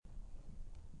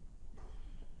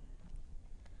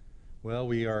Well,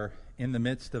 we are in the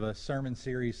midst of a sermon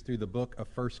series through the book of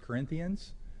 1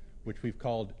 Corinthians, which we've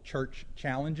called Church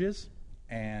Challenges,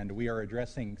 and we are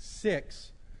addressing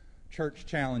 6 church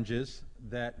challenges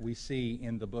that we see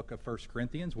in the book of 1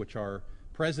 Corinthians, which are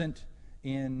present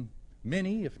in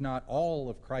many, if not all,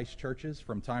 of Christ's churches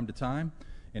from time to time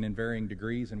and in varying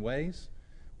degrees and ways.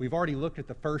 We've already looked at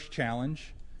the first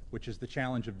challenge, which is the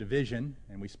challenge of division,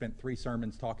 and we spent 3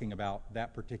 sermons talking about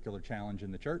that particular challenge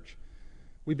in the church.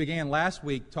 We began last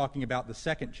week talking about the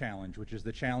second challenge, which is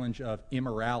the challenge of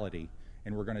immorality,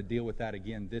 and we're going to deal with that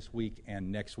again this week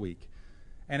and next week.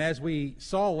 And as we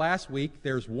saw last week,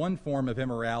 there's one form of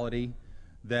immorality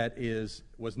that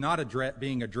was not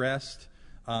being addressed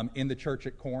in the church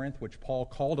at Corinth, which Paul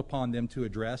called upon them to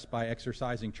address by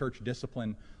exercising church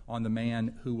discipline on the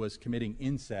man who was committing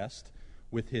incest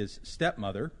with his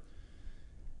stepmother.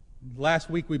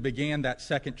 Last week we began that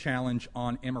second challenge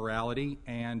on immorality,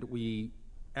 and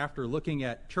after looking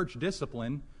at church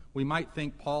discipline, we might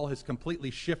think Paul has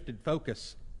completely shifted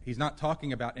focus. He's not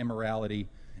talking about immorality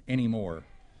anymore.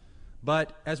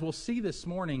 But as we'll see this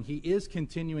morning, he is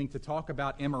continuing to talk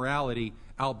about immorality,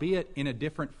 albeit in a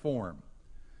different form.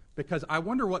 Because I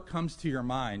wonder what comes to your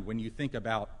mind when you think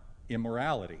about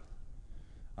immorality.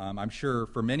 I'm sure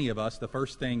for many of us, the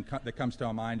first thing that comes to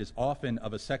our mind is often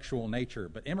of a sexual nature.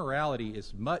 But immorality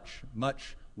is much,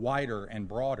 much wider and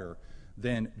broader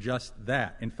than just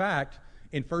that. In fact,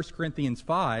 in 1 Corinthians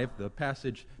 5, the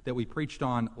passage that we preached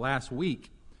on last week,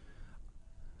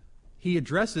 he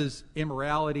addresses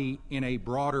immorality in a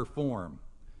broader form.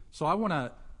 So I want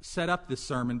to set up this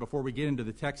sermon before we get into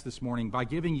the text this morning by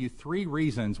giving you 3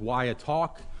 reasons why a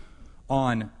talk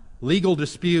on legal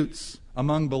disputes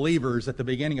among believers at the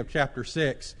beginning of chapter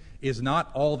 6 is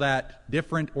not all that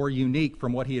different or unique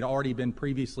from what he had already been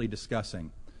previously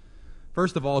discussing.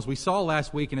 First of all, as we saw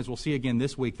last week and as we'll see again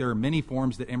this week, there are many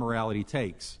forms that immorality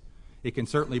takes. It can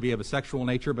certainly be of a sexual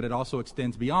nature, but it also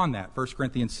extends beyond that. 1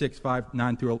 Corinthians 6, 5,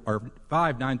 9 through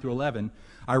 11,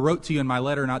 I wrote to you in my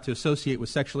letter not to associate with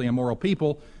sexually immoral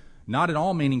people, not at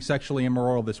all meaning sexually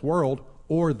immoral of this world,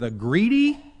 or the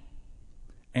greedy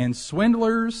and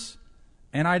swindlers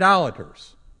and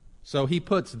idolaters. So he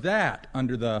puts that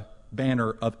under the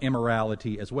banner of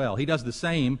immorality as well. He does the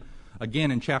same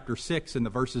again in chapter 6 in the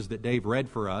verses that Dave read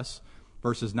for us,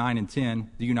 verses 9 and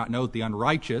 10. Do you not know that the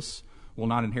unrighteous will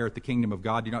not inherit the kingdom of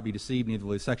God? Do not be deceived, neither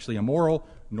the sexually immoral,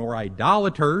 nor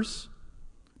idolaters,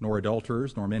 nor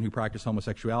adulterers, nor men who practice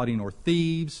homosexuality, nor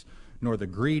thieves, nor the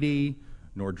greedy,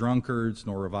 nor drunkards,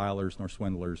 nor revilers, nor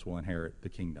swindlers will inherit the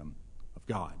kingdom of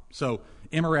God. So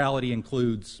immorality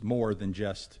includes more than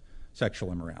just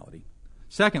sexual immorality.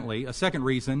 Secondly, a second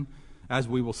reason, as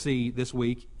we will see this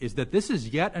week, is that this is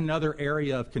yet another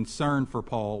area of concern for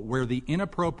Paul where the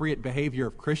inappropriate behavior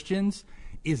of Christians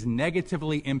is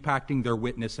negatively impacting their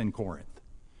witness in Corinth.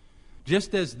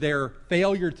 Just as their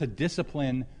failure to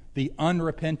discipline the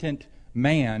unrepentant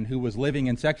man who was living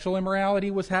in sexual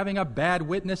immorality was having a bad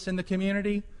witness in the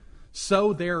community,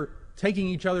 so their taking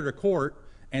each other to court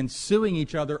and suing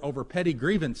each other over petty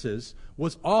grievances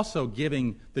was also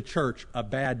giving the church a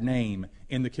bad name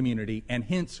in the community, and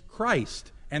hence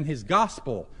Christ and his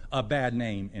gospel a bad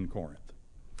name in Corinth.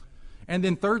 And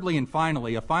then thirdly and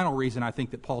finally, a final reason I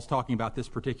think that Paul's talking about this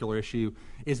particular issue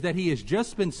is that he has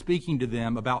just been speaking to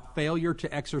them about failure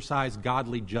to exercise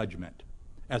godly judgment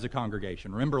as a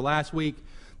congregation. Remember last week,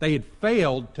 they had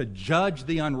failed to judge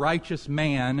the unrighteous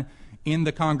man in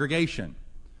the congregation.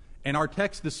 And our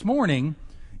text this morning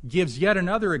gives yet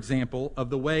another example of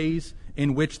the ways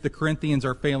in which the Corinthians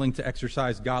are failing to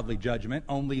exercise godly judgment,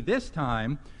 only this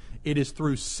time it is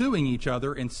through suing each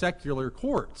other in secular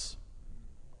courts.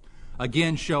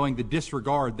 Again, showing the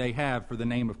disregard they have for the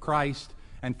name of Christ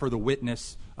and for the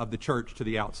witness of the church to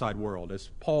the outside world. As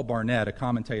Paul Barnett, a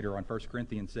commentator on 1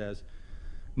 Corinthians, says,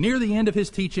 near the end of his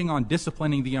teaching on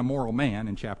disciplining the immoral man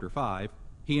in chapter 5,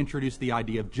 he introduced the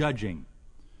idea of judging.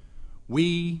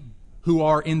 We who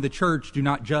are in the church do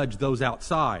not judge those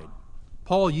outside.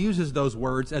 Paul uses those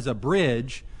words as a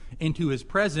bridge into his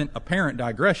present apparent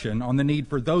digression on the need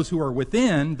for those who are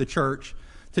within the church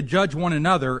to judge one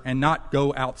another and not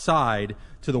go outside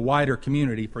to the wider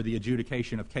community for the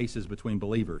adjudication of cases between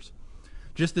believers.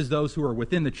 Just as those who are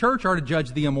within the church are to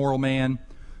judge the immoral man,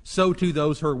 so too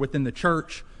those who are within the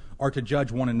church are to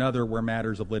judge one another where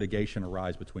matters of litigation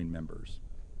arise between members.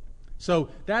 So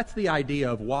that's the idea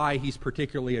of why he's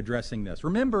particularly addressing this.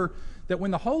 Remember that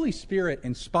when the Holy Spirit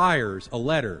inspires a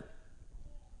letter,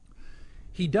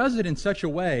 he does it in such a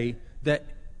way that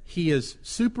he is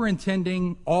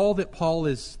superintending all that Paul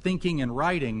is thinking and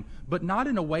writing, but not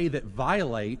in a way that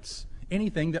violates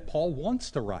anything that Paul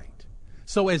wants to write.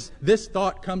 So as this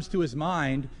thought comes to his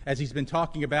mind, as he's been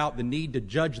talking about the need to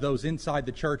judge those inside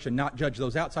the church and not judge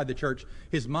those outside the church,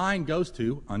 his mind goes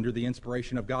to, under the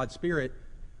inspiration of God's Spirit,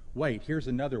 wait, here's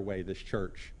another way this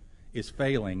church is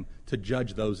failing to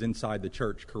judge those inside the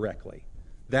church correctly.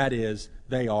 That is,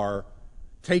 they are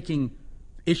taking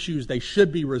issues they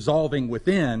should be resolving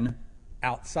within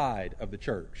outside of the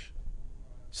church.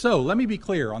 So let me be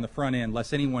clear on the front end,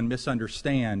 lest anyone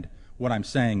misunderstand what I'm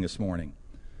saying this morning.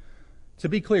 To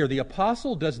be clear, the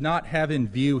apostle does not have in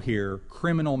view here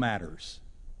criminal matters.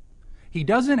 He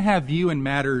doesn't have view in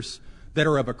matters that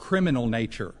are of a criminal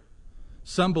nature.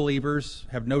 Some believers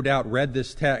have no doubt read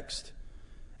this text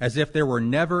as if there were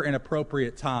never an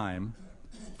appropriate time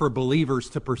for believers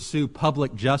to pursue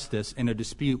public justice in a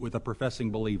dispute with a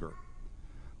professing believer.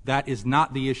 That is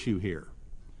not the issue here.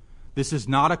 This is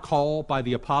not a call by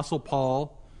the Apostle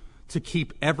Paul to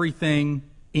keep everything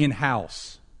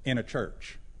in-house in a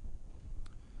church.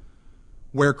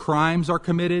 Where crimes are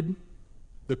committed,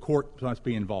 the court must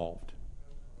be involved.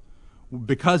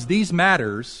 Because these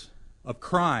matters of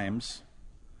crimes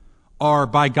are,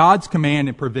 by God's command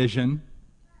and provision,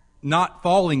 not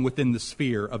falling within the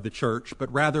sphere of the church,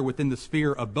 but rather within the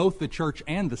sphere of both the church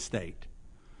and the state.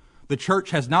 The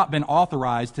church has not been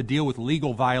authorized to deal with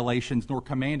legal violations nor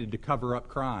commanded to cover up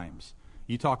crimes.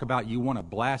 You talk about you want to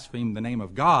blaspheme the name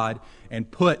of God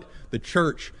and put the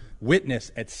church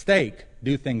witness at stake,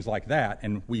 do things like that,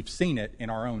 and we've seen it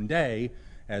in our own day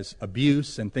as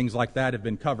abuse and things like that have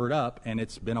been covered up, and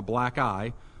it's been a black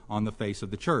eye on the face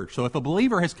of the church. So if a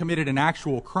believer has committed an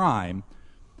actual crime,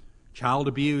 child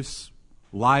abuse,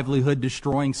 livelihood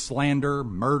destroying, slander,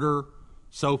 murder,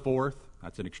 so forth,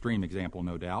 that's an extreme example,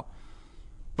 no doubt,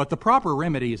 but the proper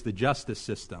remedy is the justice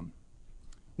system.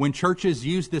 When churches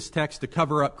use this text to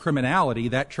cover up criminality,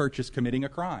 that church is committing a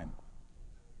crime.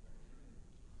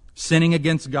 Sinning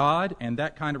against God, and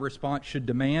that kind of response should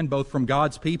demand, both from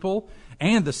God's people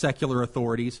and the secular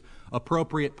authorities,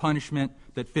 appropriate punishment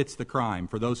that fits the crime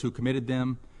for those who committed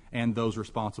them and those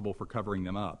responsible for covering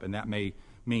them up. And that may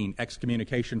mean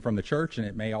excommunication from the church, and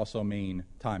it may also mean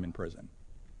time in prison.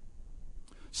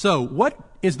 So, what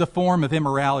is the form of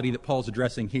immorality that Paul's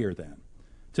addressing here then?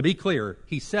 To be clear,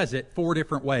 he says it 4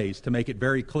 different ways to make it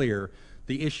very clear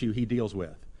the issue he deals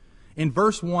with. In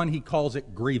verse 1, he calls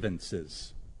it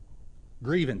grievances.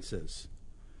 Grievances.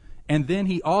 And then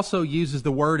he also uses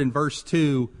the word in verse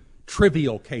 2,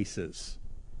 trivial cases.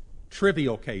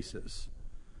 Trivial cases.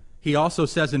 He also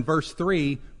says in verse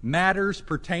 3, matters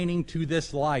pertaining to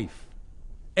this life.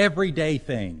 Everyday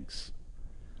things.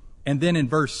 And then in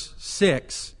verse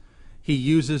 6, he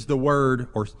uses the word,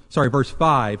 verse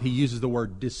 5, he uses the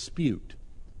word dispute.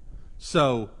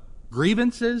 So,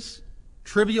 grievances,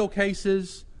 trivial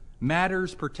cases,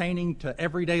 matters pertaining to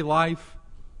everyday life,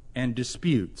 and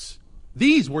disputes.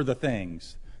 These were the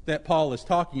things that Paul is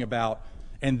talking about,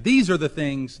 and these are the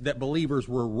things that believers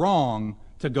were wrong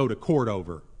to go to court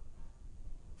over.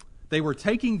 They were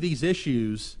taking these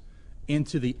issues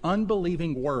into the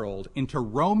unbelieving world, into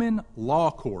Roman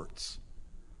law courts.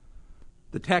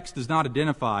 The text does not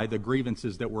identify the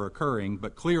grievances that were occurring,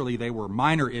 but clearly they were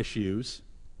minor issues.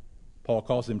 Paul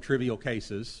calls them trivial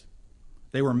cases.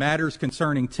 They were matters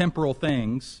concerning temporal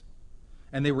things,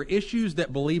 and they were issues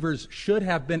that believers should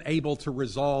have been able to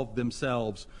resolve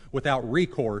themselves without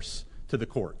recourse to the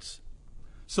courts.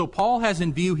 So Paul has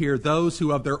in view here those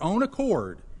who of their own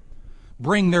accord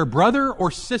bring their brother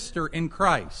or sister in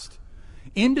Christ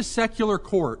into secular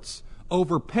courts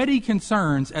over petty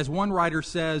concerns, as one writer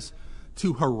says,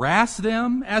 to harass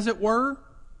them, as it were,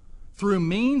 through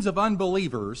means of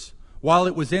unbelievers, while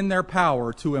it was in their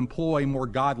power to employ more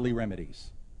godly remedies.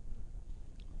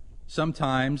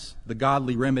 Sometimes the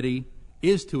godly remedy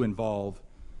is to involve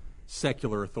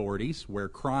secular authorities where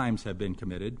crimes have been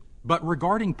committed. But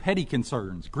regarding petty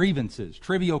concerns, grievances,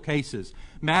 trivial cases,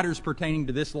 matters pertaining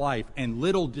to this life, and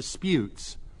little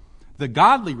disputes, the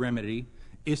godly remedy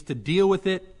is to deal with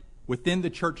it within the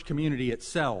church community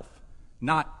itself,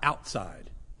 not outside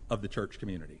of the church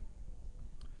community.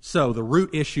 So the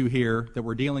root issue here that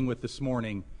we're dealing with this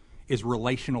morning is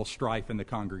relational strife in the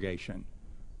congregation.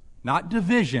 Not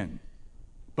division,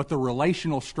 but the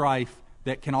relational strife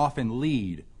that can often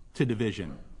lead to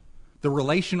division. The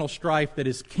relational strife that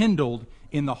is kindled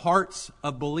in the hearts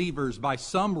of believers by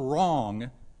some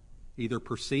wrong, either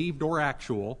perceived or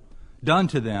actual, done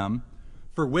to them,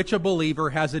 for which a believer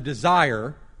has a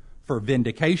desire for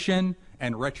vindication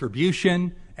and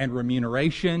retribution and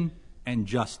remuneration and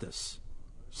justice.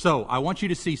 So, I want you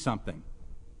to see something.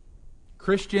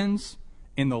 Christians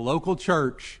in the local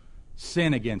church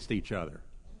sin against each other.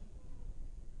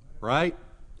 Right?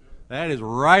 That is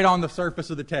right on the surface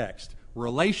of the text.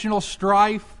 Relational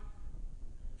strife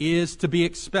is to be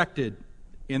expected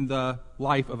in the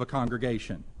life of a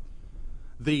congregation.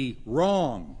 The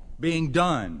wrong being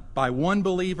done by one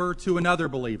believer to another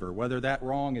believer, whether that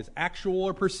wrong is actual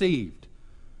or perceived,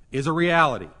 is a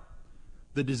reality.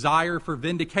 The desire for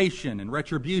vindication and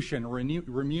retribution,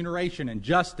 remuneration and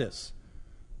justice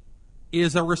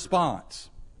is a response,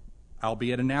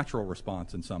 albeit a natural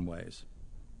response in some ways.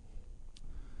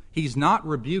 He's not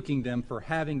rebuking them for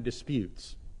having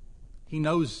disputes. He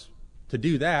knows to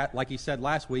do that, like he said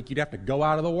last week, you'd have to go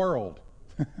out of the world.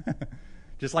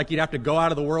 Just like you'd have to go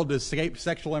out of the world to escape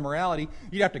sexual immorality,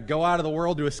 you'd have to go out of the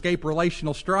world to escape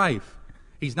relational strife.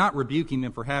 He's not rebuking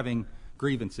them for having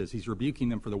grievances. He's rebuking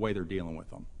them for the way they're dealing with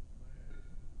them.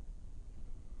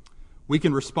 We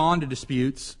can respond to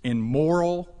disputes in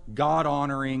moral,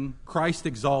 God-honoring,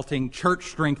 Christ-exalting,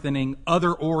 church-strengthening,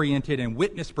 other-oriented, and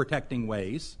witness-protecting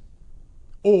ways.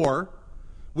 Or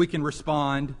we can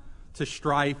respond to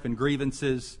strife and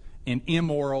grievances in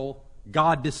immoral,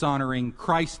 God-dishonoring,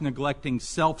 Christ-neglecting,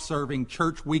 self-serving,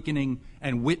 church-weakening,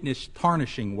 and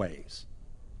witness-tarnishing ways.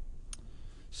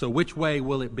 So which way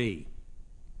will it be?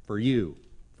 For you,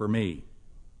 for me?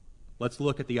 Let's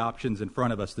look at the options in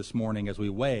front of us this morning as we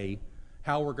weigh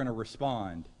how we're going to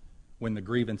respond when the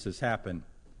grievances happen,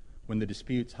 when the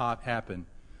disputes happen,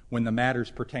 when the matters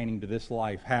pertaining to this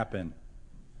life happen,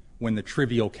 when the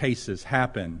trivial cases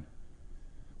happen,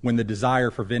 when the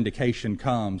desire for vindication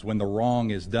comes, when the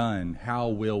wrong is done. How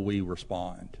will we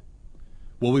respond?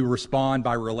 Will we respond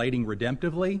by relating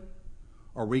redemptively,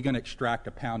 or are we going to extract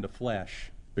a pound of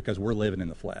flesh because we're living in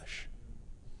the flesh?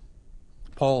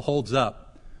 Paul holds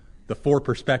up the four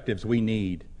perspectives we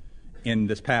need in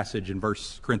this passage in 1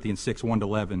 Corinthians 6,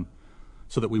 1-11,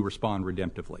 so that we respond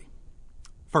redemptively.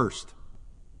 First,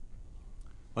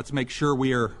 let's make sure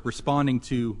we are responding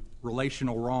to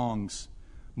relational wrongs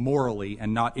morally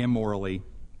and not immorally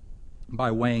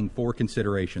by weighing four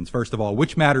considerations. First of all,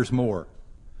 which matters more,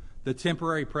 the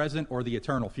temporary present or the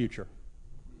eternal future?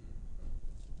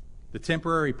 The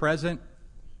temporary present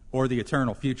or the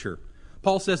eternal future?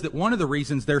 Paul says that one of the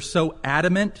reasons they're so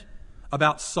adamant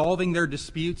about solving their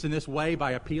disputes in this way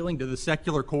by appealing to the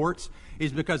secular courts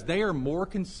is because they are more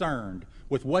concerned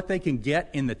with what they can get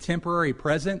in the temporary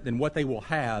present than what they will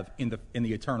have in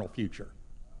the eternal future.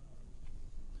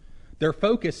 Their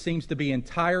focus seems to be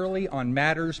entirely on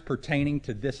matters pertaining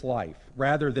to this life,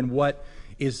 rather than what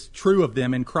is true of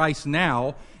them in Christ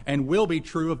now and will be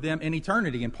true of them in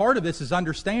eternity. And part of this is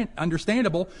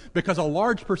understandable because a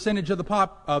large percentage of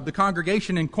the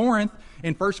congregation in Corinth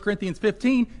in 1 Corinthians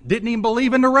 15 didn't even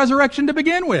believe in the resurrection to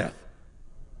begin with.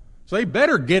 So they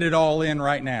better get it all in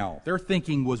right now. Their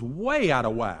thinking was way out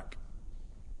of whack.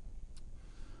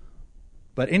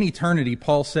 But in eternity,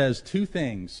 Paul says two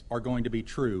things are going to be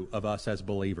true of us as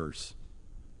believers.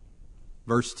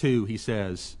 Verse 2, he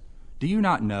says, "Do you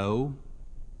not know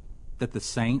that the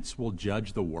saints will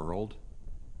judge the world?"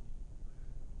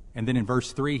 And then in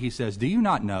verse 3, he says, "Do you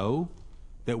not know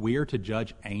that we are to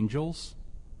judge angels?"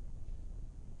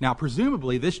 Now,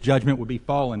 presumably, this judgment would be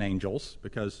fallen angels,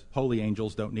 because holy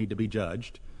angels don't need to be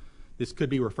judged. This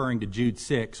could be referring to Jude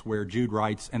 6, where Jude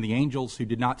writes, "And the angels who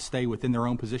did not stay within their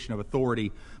own position of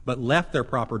authority, but left their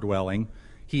proper dwelling,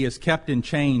 he is kept in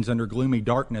chains under gloomy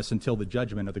darkness until the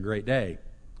judgment of the great day,"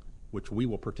 which we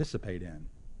will participate in.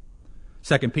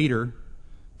 2 Peter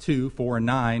 2, 4 and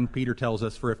 9, Peter tells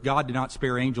us, "For if God did not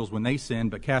spare angels when they sinned,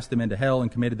 but cast them into hell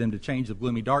and committed them to chains of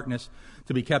gloomy darkness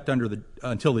to be kept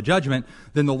until the judgment,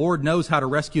 then the Lord knows how to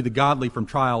rescue the godly from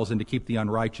trials and to keep the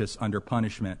unrighteous under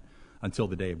punishment until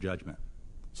the day of judgment."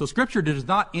 So Scripture does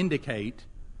not indicate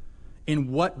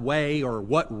in what way or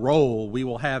what role we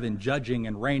will have in judging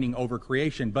and reigning over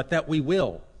creation, but that we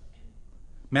will.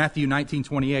 Matthew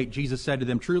 19:28, Jesus said to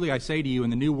them, "Truly I say to you, in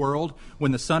the new world,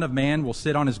 when the Son of Man will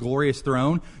sit on his glorious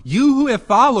throne, you who have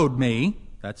followed me,"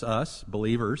 that's us,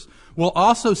 believers, "will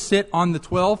also sit on the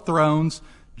 12 thrones,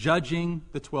 judging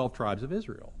the 12 tribes of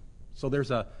Israel." So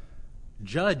there's a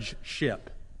judgeship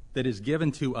that is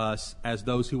given to us as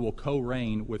those who will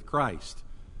co-reign with Christ.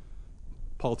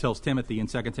 Paul tells Timothy in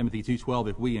 2 Timothy 2:12,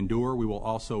 "If we endure, we will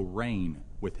also reign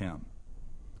with him."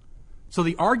 So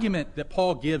the argument that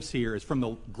Paul gives here is from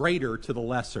the greater to the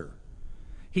lesser.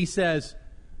 He says,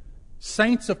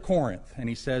 saints of Corinth, and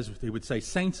he would say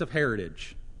saints of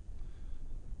Heritage,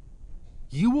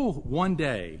 you will one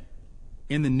day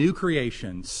in the new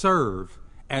creation serve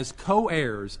as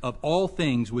co-heirs of all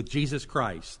things with Jesus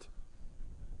Christ.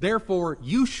 Therefore,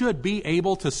 you should be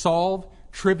able to solve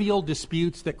trivial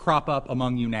disputes that crop up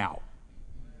among you now.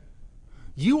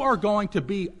 You are going to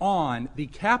be on the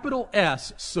capital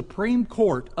S Supreme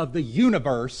Court of the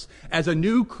universe as a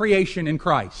new creation in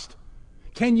Christ.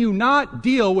 Can you not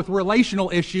deal with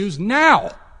relational issues now?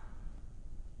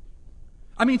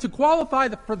 I mean, to qualify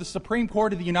for the Supreme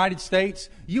Court of the United States,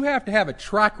 you have to have a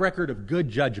track record of good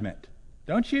judgment,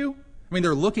 don't you? I mean,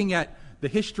 they're looking at the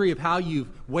history of how you've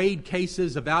weighed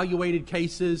cases, evaluated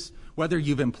cases, whether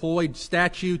you've employed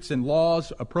statutes and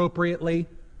laws appropriately.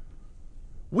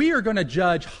 We are going to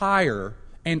judge higher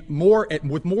and more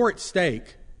with more at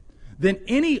stake than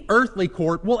any earthly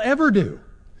court will ever do,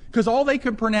 because all they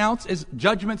can pronounce is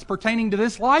judgments pertaining to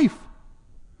this life.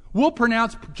 We'll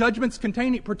pronounce judgments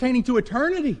pertaining to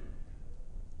eternity.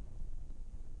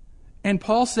 And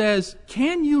Paul says,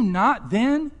 can you not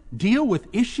then deal with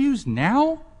issues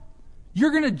now?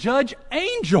 You're going to judge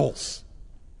angels.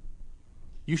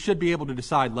 You should be able to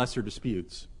decide lesser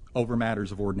disputes over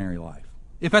matters of ordinary life.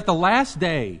 If at the last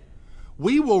day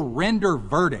we will render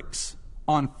verdicts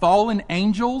on fallen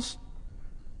angels,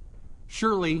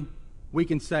 surely we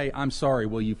can say, I'm sorry,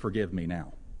 will you forgive me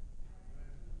now?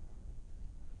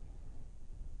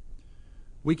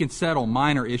 We can settle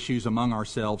minor issues among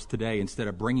ourselves today instead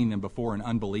of bringing them before an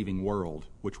unbelieving world,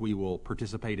 which we will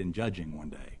participate in judging one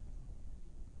day.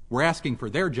 We're asking for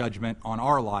their judgment on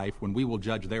our life when we will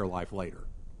judge their life later.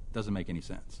 Doesn't make any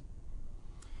sense.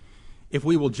 If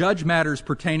we will judge matters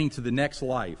pertaining to the next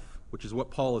life, which is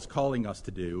what Paul is calling us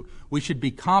to do, we should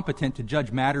be competent to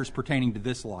judge matters pertaining to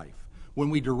this life. When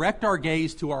we direct our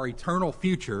gaze to our eternal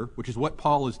future, which is what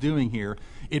Paul is doing here,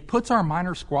 it puts our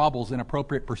minor squabbles in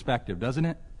appropriate perspective, doesn't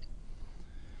it?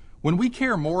 When we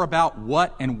care more about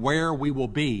what and where we will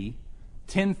be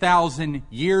 10,000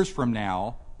 years from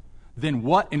now than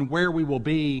what and where we will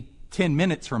be 10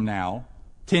 minutes from now,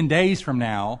 10 days from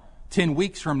now, 10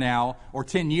 weeks from now, or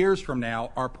 10 years from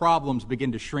now, our problems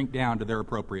begin to shrink down to their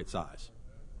appropriate size.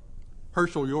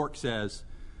 Herschel York says,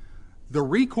 the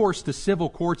recourse to civil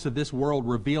courts of this world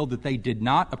revealed that they did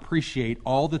not appreciate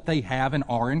all that they have and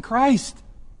are in Christ.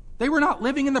 They were not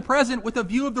living in the present with a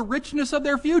view of the richness of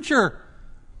their future.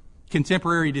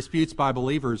 Contemporary disputes by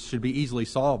believers should be easily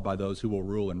solved by those who will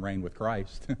rule and reign with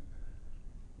Christ.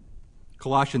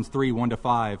 Colossians 3,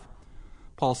 1-5,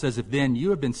 Paul says, if then you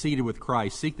have been seated with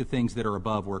Christ, seek the things that are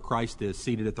above where Christ is,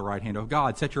 seated at the right hand of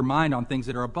God. Set your mind on things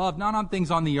that are above, not on things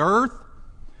on the earth.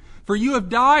 For you have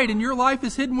died, and your life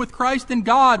is hidden with Christ in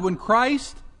God. When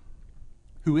Christ,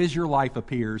 who is your life,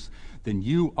 appears, then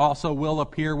you also will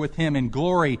appear with him in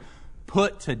glory.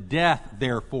 Put to death,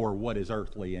 therefore, what is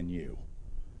earthly in you.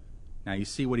 Now, you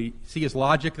see his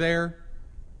logic there?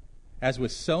 As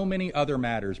with so many other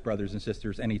matters, brothers and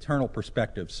sisters, an eternal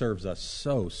perspective serves us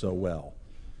so well.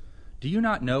 Do you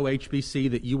not know, HBC,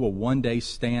 that you will one day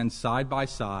stand side by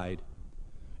side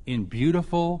in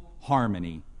beautiful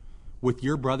harmony with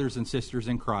your brothers and sisters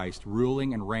in Christ,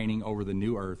 ruling and reigning over the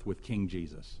new earth with King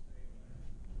Jesus?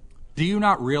 Do you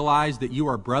not realize that you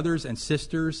are brothers and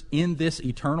sisters in this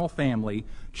eternal family,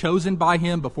 chosen by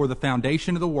him before the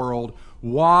foundation of the world,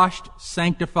 washed,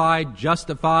 sanctified,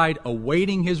 justified,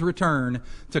 awaiting his return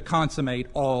to consummate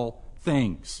all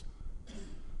things?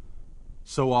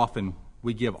 So often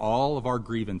we give all of our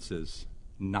grievances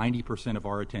 90% of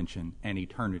our attention, and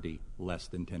eternity less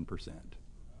than 10%.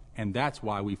 And that's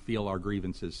why we feel our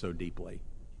grievances so deeply.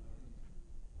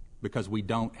 Because we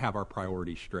don't have our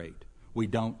priorities straight. We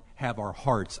don't have our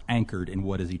hearts anchored in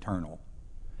what is eternal.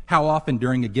 How often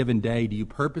during a given day do you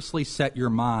purposely set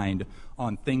your mind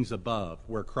on things above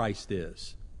where Christ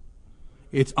is?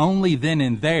 It's only then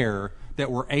and there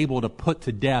that we're able to put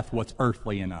to death what's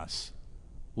earthly in us.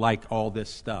 Like all this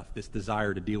stuff, this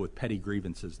desire to deal with petty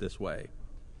grievances this way.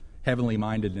 Heavenly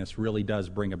mindedness really does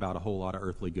bring about a whole lot of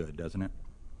earthly good, doesn't it?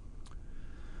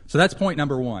 So that's point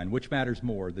number one. Which matters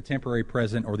more, the temporary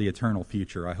present or the eternal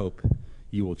future? I hope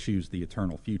you will choose the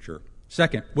eternal future.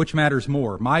 Second, which matters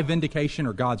more, my vindication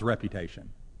or God's reputation?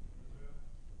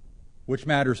 Which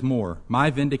matters more, my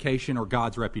vindication or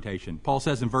God's reputation? Paul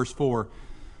says in verse 4,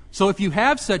 so if you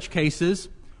have such cases,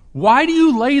 why do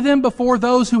you lay them before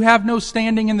those who have no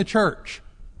standing in the church?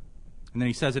 And then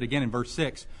he says it again in verse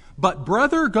 6, but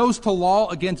brother goes to law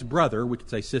against brother, we could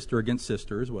say sister against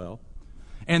sister as well,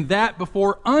 and that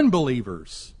before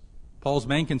unbelievers. Paul's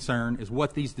main concern is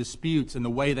what these disputes and the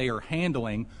way they are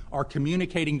handling are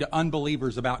communicating to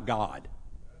unbelievers about God.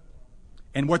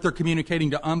 And what they're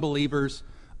communicating to unbelievers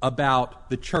about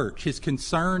the church. His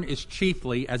concern is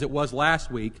chiefly, as it was last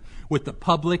week, with the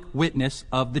public witness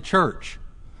of the church.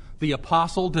 The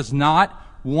apostle does not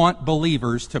want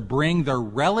believers to bring their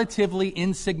relatively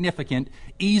insignificant,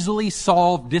 easily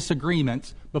solved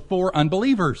disagreements before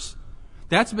unbelievers.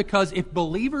 That's because if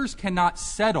believers cannot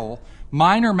settle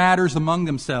minor matters among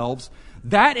themselves,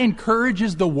 that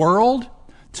encourages the world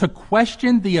to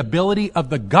question the ability of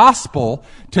the gospel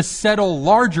to settle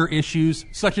larger issues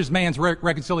such as man's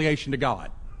reconciliation to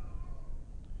God.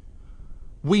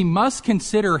 We must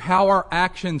consider how our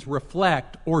actions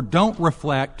reflect or don't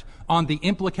reflect on the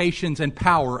implications and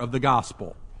power of the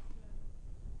gospel.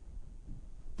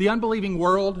 The unbelieving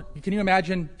world, can you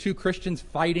imagine two Christians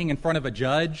fighting in front of a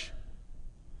judge?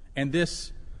 And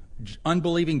this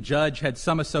unbelieving judge had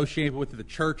some association with the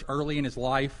church early in his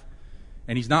life,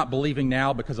 and he's not believing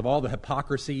now because of all the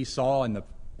hypocrisy he saw and the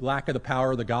lack of the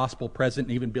power of the gospel present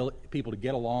and even people to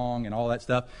get along and all that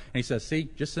stuff. And he says, see,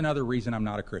 just another reason I'm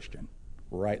not a Christian.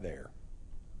 Right there.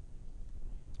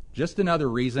 Just another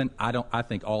reason I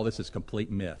think all this is complete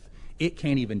myth. It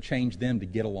can't even change them to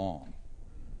get along.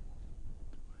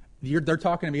 They're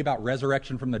talking to me about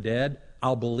resurrection from the dead.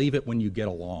 I'll believe it when you get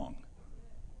along.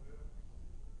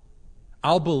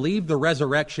 I'll believe the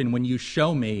resurrection when you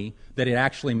show me that it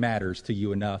actually matters to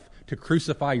you enough to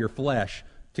crucify your flesh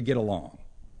to get along.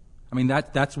 I mean,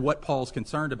 that's what Paul's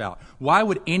concerned about. Why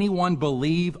would anyone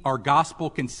believe our gospel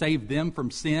can save them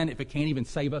from sin if it can't even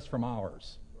save us from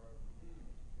ours?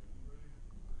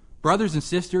 Brothers and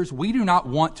sisters, we do not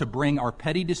want to bring our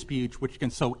petty disputes, which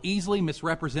can so easily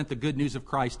misrepresent the good news of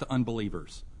Christ, to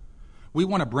unbelievers. We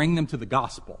want to bring them to the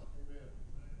gospel.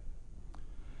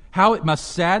 How it must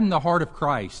sadden the heart of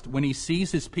Christ when he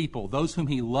sees his people, those whom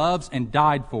he loves and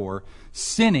died for,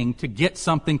 sinning to get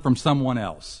something from someone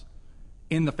else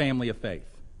in the family of faith.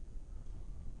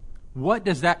 What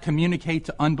does that communicate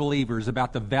to unbelievers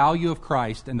about the value of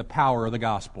Christ and the power of the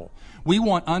gospel? We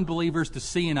want unbelievers to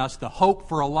see in us the hope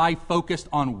for a life focused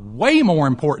on way more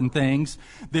important things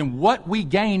than what we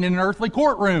gain in an earthly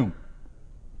courtroom.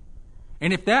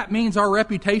 And if that means our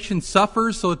reputation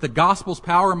suffers so that the gospel's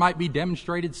power might be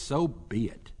demonstrated, so be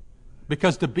it.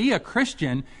 Because to be a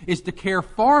Christian is to care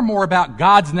far more about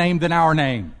God's name than our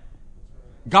name.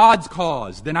 God's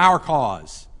cause than our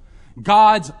cause.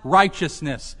 God's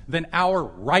righteousness than our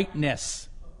rightness.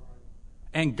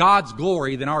 And God's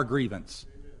glory than our grievance.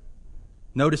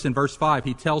 Notice in verse 5,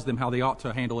 he tells them how they ought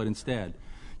to handle it instead.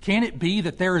 Can it be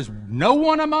that there is no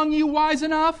one among you wise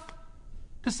enough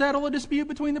to settle a dispute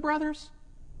between the brothers?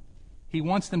 He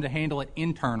wants them to handle it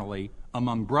internally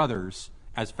among brothers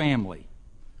as family.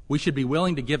 We should be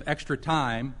willing to give extra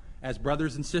time as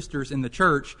brothers and sisters in the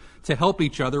church to help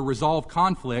each other resolve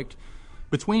conflict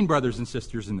between brothers and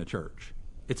sisters in the church.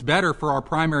 It's better for our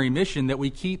primary mission that we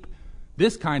keep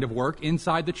this kind of work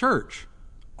inside the church.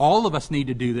 All of us need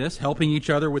to do this, helping each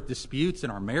other with disputes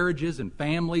in our marriages and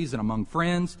families and among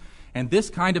friends. And this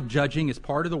kind of judging is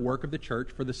part of the work of the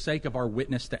church for the sake of our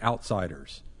witness to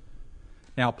outsiders.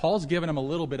 Now, Paul's given them a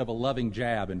little bit of a loving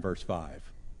jab in verse 5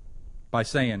 by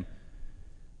saying,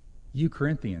 you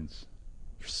Corinthians,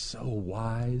 you're so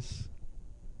wise.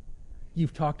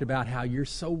 You've talked about how you're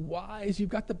so wise. You've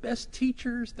got the best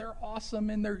teachers. They're awesome.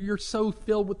 And you're so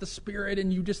filled with the Spirit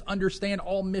and you just understand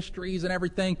all mysteries and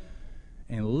everything.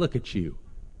 And look at you,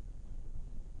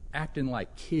 acting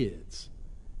like kids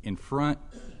in front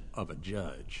of a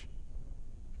judge.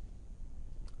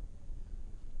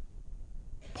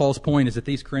 Paul's point is that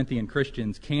these Corinthian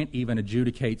Christians can't even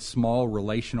adjudicate small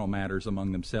relational matters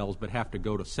among themselves, but have to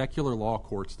go to secular law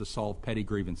courts to solve petty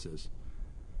grievances.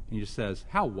 And he just says,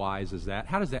 how wise is that?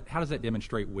 How does that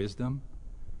demonstrate wisdom?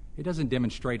 It doesn't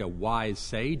demonstrate a wise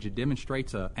sage. It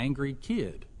demonstrates an angry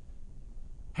kid.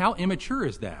 How immature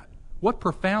is that? What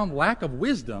profound lack of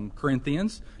wisdom,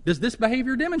 Corinthians, does this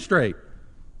behavior demonstrate?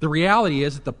 The reality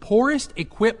is that the poorest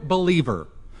equipped believer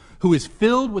who is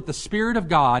filled with the Spirit of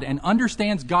God and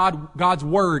understands God's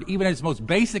Word, even at its most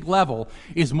basic level,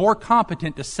 is more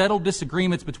competent to settle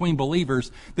disagreements between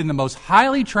believers than the most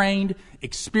highly trained,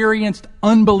 experienced,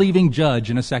 unbelieving judge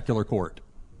in a secular court.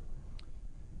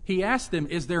 He asked them,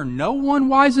 is there no one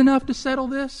wise enough to settle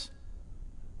this?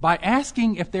 By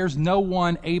asking if there's no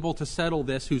one able to settle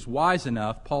this who's wise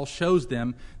enough, Paul shows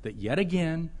them that yet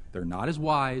again, they're not as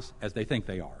wise as they think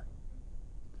they are.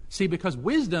 See, because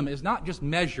wisdom is not just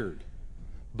measured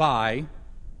by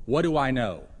what do I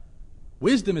know?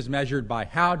 Wisdom is measured by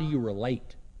how do you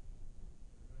relate?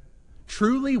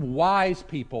 Truly wise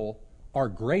people are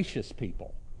gracious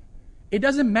people. It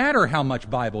doesn't matter how much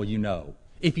Bible you know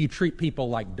if you treat people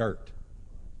like dirt.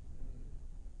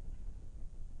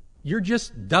 You're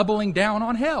just doubling down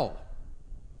on hell.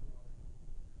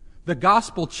 The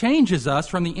gospel changes us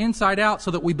from the inside out so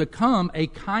that we become a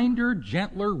kinder,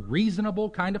 gentler,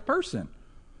 reasonable kind of person.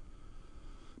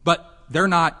 But they're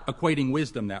not equating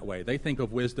wisdom that way. They think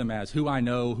of wisdom as who I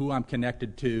know, who I'm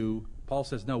connected to. Paul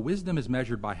says, no, wisdom is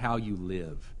measured by how you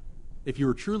live. If you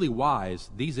were truly wise,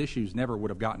 these issues never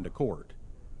would have gotten to court.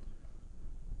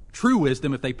 True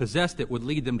wisdom, if they possessed it, would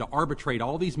lead them to arbitrate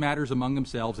all these matters among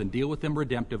themselves and deal with them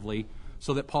redemptively,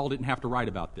 so that Paul didn't have to write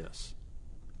about this.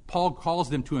 Paul calls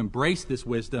them to embrace this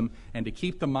wisdom and to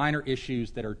keep the minor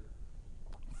issues that are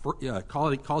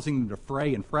causing them to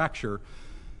fray and fracture,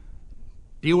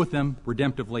 deal with them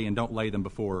redemptively, and don't lay them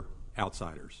before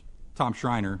outsiders. Tom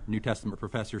Schreiner, New Testament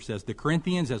professor, says, the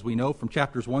Corinthians, as we know from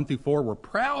chapters 1 through 4, were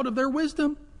proud of their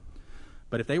wisdom.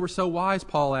 But if they were so wise,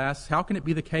 Paul asks, how can it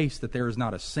be the case that there is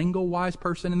not a single wise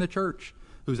person in the church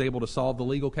who's able to solve the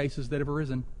legal cases that have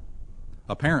arisen?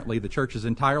 Apparently, the church is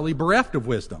entirely bereft of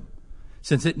wisdom,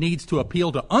 since it needs to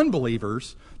appeal to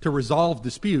unbelievers to resolve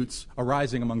disputes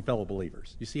arising among fellow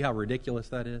believers. You see how ridiculous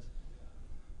that is?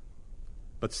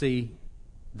 But see,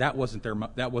 that wasn't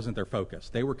their focus.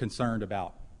 They were concerned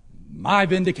about my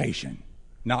vindication,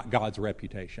 not God's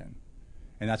reputation.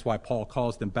 And that's why Paul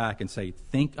calls them back and say,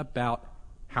 think about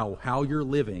how you're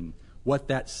living, what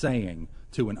that's saying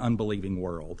to an unbelieving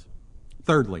world.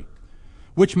 Thirdly,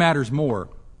 which matters more,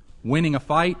 winning a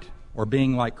fight or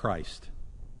being like Christ?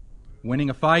 Winning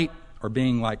a fight or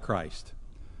being like Christ?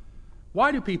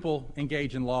 Why do people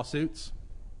engage in lawsuits?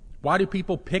 Why do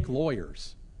people pick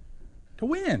lawyers? To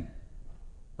win,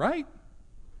 right?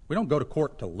 We don't go to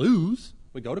court to lose.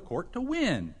 We go to court to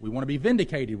win. We want to be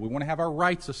vindicated. We want to have our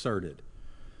rights asserted.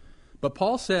 But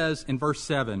Paul says in verse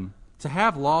 7, to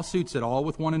have lawsuits at all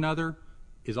with one another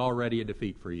is already a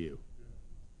defeat for you.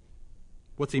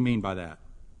 What's he mean by that?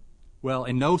 Well,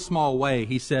 in no small way,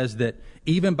 he says that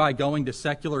even by going to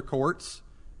secular courts,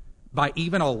 by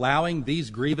even allowing these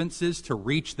grievances to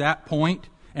reach that point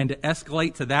and to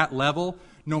escalate to that level,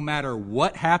 no matter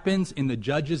what happens in the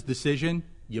judge's decision,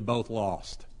 you both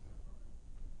lost.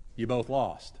 You both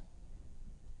lost.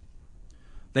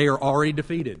 They are already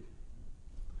defeated.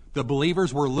 The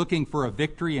believers were looking for a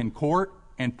victory in court,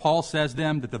 and Paul says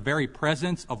them that the very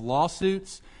presence of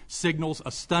lawsuits signals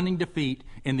a stunning defeat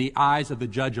in the eyes of the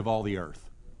judge of all the earth.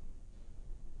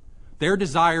 Their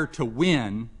desire to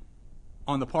win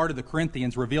on the part of the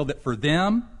Corinthians revealed that for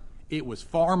them, it was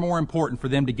far more important for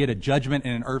them to get a judgment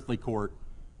in an earthly court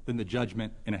than the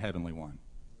judgment in a heavenly one.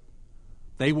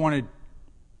 They wanted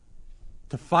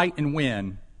to fight and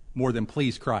win more than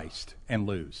please Christ and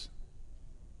lose.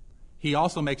 He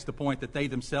also makes the point that they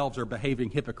themselves are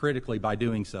behaving hypocritically by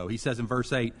doing so. He says in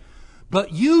verse 8,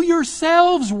 but you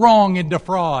yourselves wrong and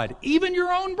defraud, even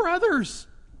your own brothers.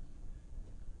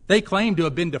 They claim to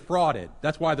have been defrauded.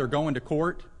 That's why they're going to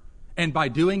court. And by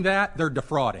doing that, they're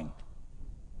defrauding.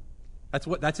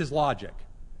 That's his logic.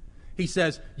 He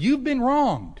says, you've been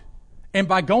wronged. And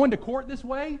by going to court this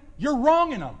way, you're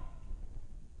wronging them.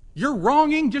 You're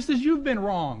wronging just as you've been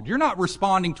wronged. You're not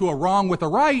responding to a wrong with a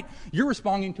right. You're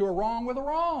responding to a wrong with a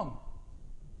wrong.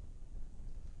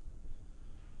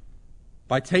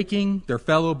 By taking their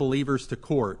fellow believers to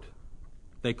court,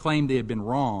 they claim they have been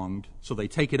wronged, so they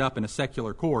take it up in a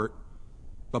secular court.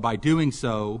 But by doing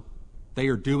so, they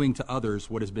are doing to others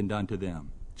what has been done to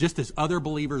them. Just as other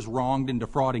believers wronged and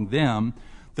defrauding them,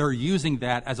 they're using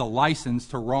that as a license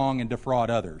to wrong and defraud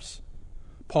others.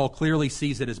 Paul clearly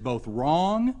sees it as both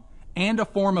wrong and a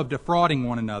form of defrauding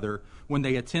one another when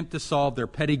they attempt to solve their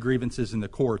petty grievances in the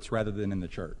courts rather than in the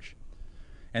church.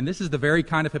 And this is the very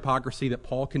kind of hypocrisy that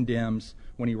Paul condemns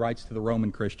when he writes to the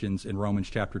Roman Christians in Romans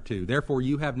chapter 2. Therefore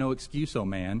you have no excuse, O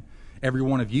man, every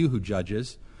one of you who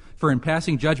judges. For in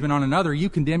passing judgment on another, you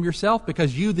condemn yourself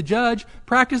because you, the judge,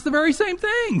 practice the very same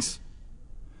things.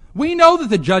 We know that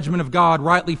the judgment of God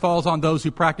rightly falls on those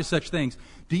who practice such things.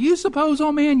 Do you suppose,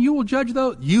 oh man, you will judge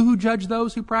those, you who judge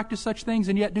those who practice such things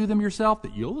and yet do them yourself,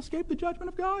 that you'll escape the judgment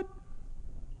of God?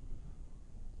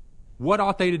 What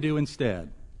ought they to do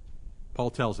instead? Paul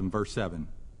tells them, verse 7,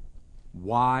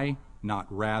 why not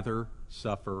rather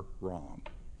suffer wrong?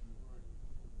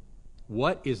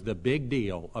 What is the big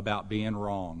deal about being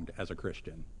wronged as a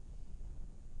Christian?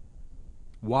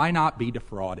 Why not be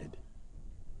defrauded?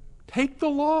 Take the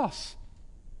loss.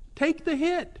 Take the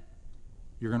hit.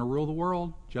 You're going to rule the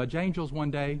world, judge angels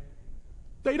one day.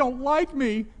 They don't like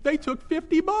me. They took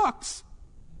 $50.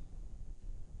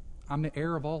 I'm the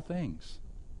heir of all things.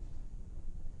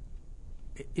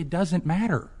 It doesn't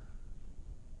matter.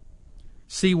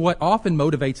 See, what often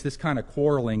motivates this kind of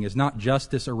quarreling is not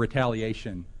justice or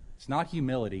retaliation. It's not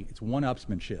humility. It's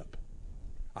one-upsmanship.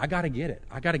 I got to get it.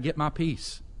 I got to get my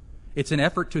piece. It's an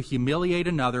effort to humiliate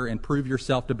another and prove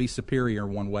yourself to be superior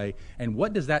in one way. And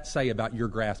what does that say about your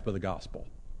grasp of the gospel?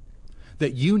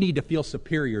 That you need to feel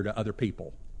superior to other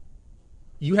people.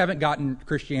 You haven't gotten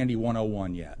Christianity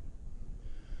 101 yet.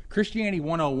 Christianity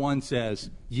 101 says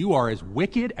you are as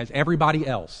wicked as everybody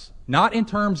else. Not in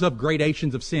terms of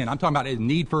gradations of sin. I'm talking about a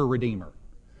need for a redeemer.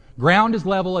 Ground is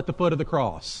level at the foot of the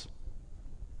cross.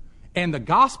 And the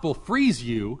gospel frees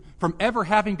you from ever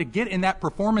having to get in that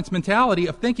performance mentality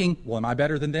of thinking, well, am I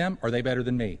better than them? Are they better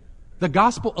than me? The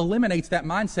gospel eliminates that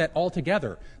mindset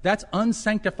altogether. That's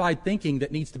unsanctified thinking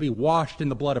that needs to be washed in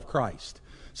the blood of Christ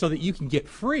so that you can get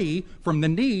free from the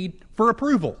need for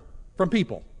approval from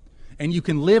people. And you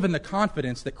can live in the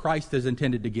confidence that Christ has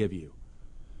intended to give you.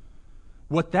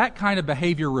 What that kind of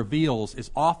behavior reveals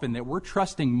is often that we're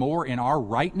trusting more in our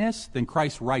rightness than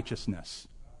Christ's righteousness.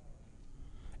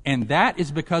 And that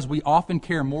is because we often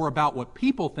care more about what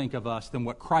people think of us than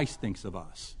what Christ thinks of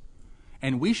us.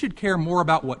 And we should care more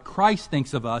about what Christ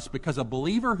thinks of us, because a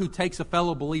believer who takes a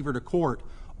fellow believer to court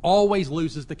always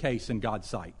loses the case in God's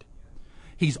sight.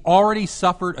 He's already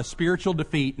suffered a spiritual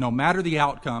defeat no matter the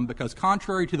outcome, because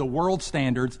contrary to the world's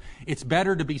standards, it's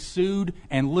better to be sued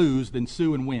and lose than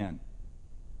sue and win.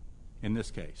 In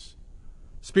this case,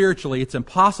 spiritually, it's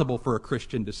impossible for a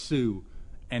Christian to sue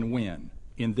and win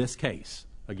in this case.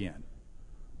 Again,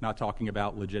 not talking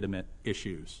about legitimate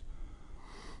issues.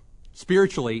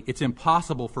 Spiritually, it's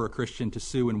impossible for a Christian to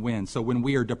sue and win. So when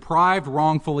we are deprived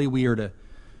wrongfully, we are to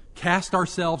cast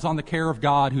ourselves on the care of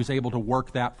God, who's able to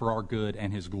work that for our good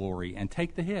and His glory, and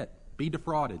take the hit, be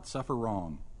defrauded, suffer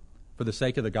wrong for the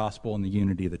sake of the gospel and the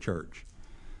unity of the church.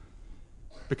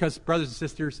 Because, brothers and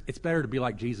sisters, it's better to be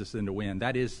like Jesus than to win.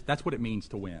 That's what it means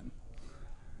to win.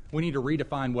 We need to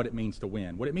redefine what it means to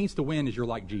win. What it means to win is you're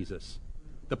like Jesus.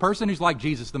 The person who's like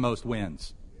Jesus the most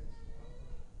wins.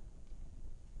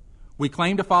 We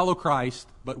claim to follow Christ,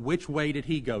 but which way did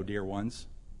He go, dear ones?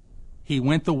 He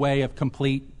went the way of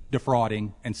complete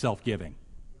defrauding and self-giving.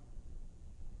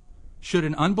 Should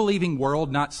an unbelieving world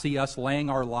not see us laying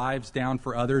our lives down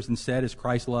for others instead, as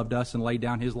Christ loved us and laid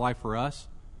down His life for us?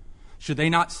 Should they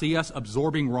not see us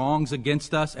absorbing wrongs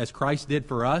against us as Christ did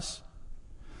for us?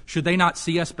 Should they not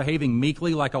see us behaving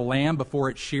meekly like a lamb before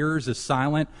its shearers is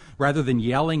silent, rather than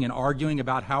yelling and arguing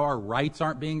about how our rights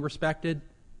aren't being respected?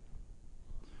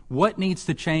 What needs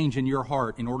to change in your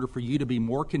heart in order for you to be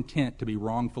more content to be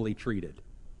wrongfully treated?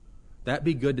 That'd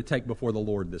be good to take before the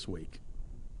Lord this week.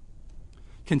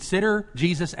 Consider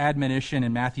Jesus' admonition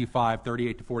in Matthew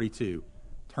 5:38-42.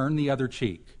 Turn the other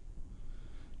cheek.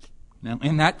 Now,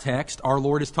 in that text, our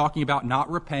Lord is talking about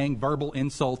not repaying verbal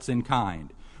insults in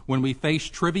kind. When we face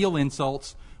trivial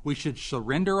insults, we should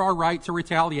surrender our right to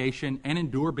retaliation and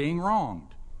endure being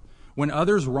wronged. When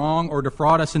others wrong or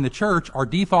defraud us in the church, our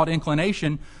default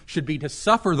inclination should be to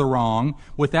suffer the wrong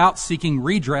without seeking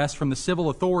redress from the civil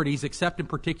authorities, except in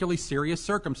particularly serious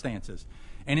circumstances.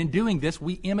 And in doing this,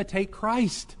 we imitate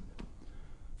Christ.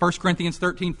 1 Corinthians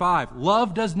 13:5,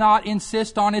 love does not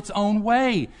insist on its own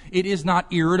way. It is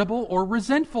not irritable or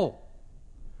resentful.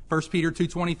 1 Peter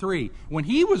 2:23, when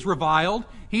he was reviled,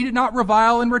 he did not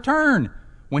revile in return.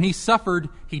 When he suffered,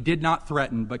 he did not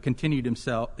threaten, but continued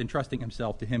entrusting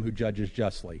himself to Him who judges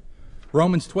justly.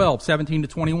 Romans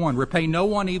 12:17-21, repay no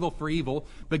one evil for evil,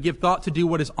 but give thought to do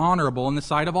what is honorable in the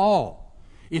sight of all.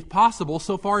 If possible,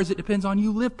 so far as it depends on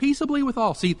you, live peaceably with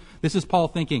all. See, this is Paul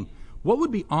thinking, what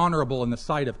would be honorable in the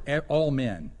sight of all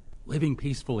men? Living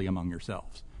peacefully among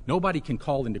yourselves. Nobody can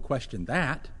call into question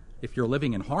that. If you're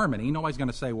living in harmony, nobody's going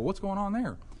to say, well, what's going on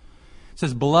there? It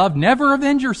says, beloved, never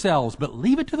avenge yourselves, but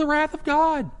leave it to the wrath of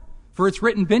God. For it's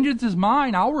written, vengeance is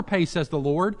mine, I'll repay, says the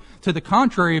Lord. To the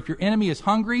contrary, if your enemy is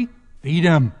hungry, feed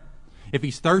him. If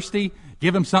he's thirsty,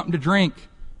 give him something to drink.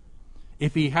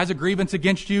 If he has a grievance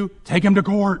against you, take him to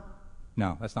court.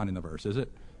 No, that's not in the verse, is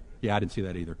it? Yeah, I didn't see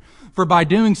that either. For by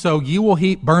doing so, you will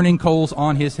heap burning coals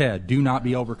on his head. Do not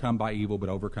be overcome by evil, but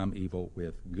overcome evil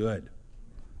with good.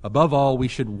 Above all, we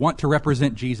should want to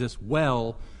represent Jesus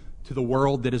well to the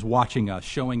world that is watching us,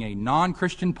 showing a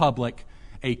non-Christian public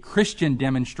a Christian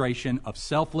demonstration of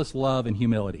selfless love and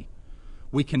humility.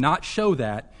 We cannot show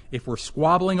that if we're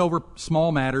squabbling over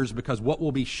small matters, because what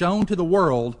will be shown to the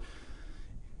world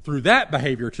through that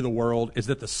behavior to the world is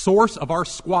that the source of our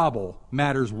squabble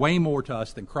matters way more to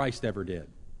us than Christ ever did.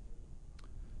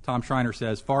 Tom Schreiner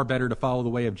says, far better to follow the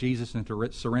way of Jesus and to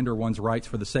surrender one's rights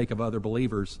for the sake of other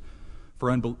believers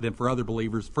than for other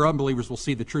believers. For unbelievers will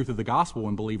see the truth of the gospel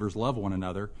when believers love one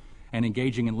another, and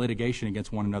engaging in litigation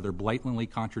against one another blatantly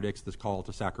contradicts this call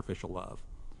to sacrificial love.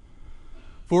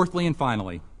 Fourthly and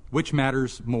finally, which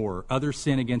matters more, others'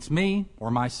 sin against me or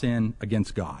my sin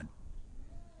against God?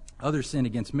 Others' sin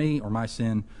against me or my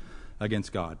sin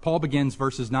against God. Paul begins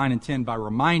verses 9 and 10 by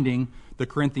reminding the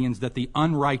Corinthians that the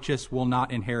unrighteous will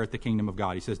not inherit the kingdom of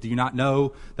God. He says, do you not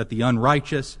know that the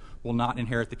unrighteous will not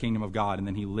inherit the kingdom of God? And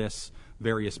then he lists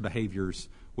various behaviors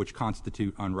which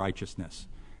constitute unrighteousness.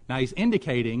 Now he's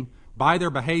indicating by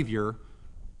their behavior,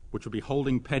 which will be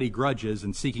holding petty grudges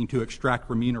and seeking to extract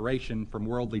remuneration from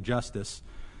worldly justice,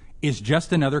 is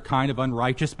just another kind of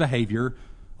unrighteous behavior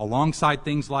alongside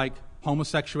things like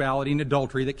homosexuality and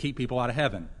adultery that keep people out of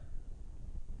heaven.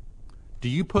 Do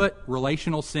you put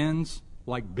relational sins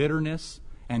like bitterness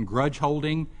and grudge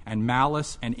holding and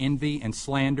malice and envy and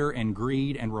slander and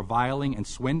greed and reviling and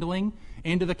swindling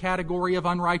into the category of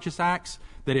unrighteous acts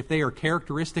that, if they are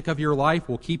characteristic of your life,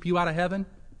 will keep you out of heaven?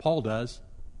 Paul does.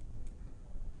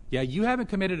 Yeah, you haven't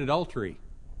committed adultery,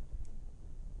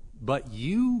 but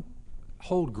you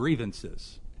hold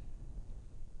grievances.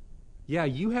 Yeah,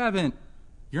 you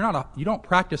don't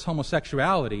practice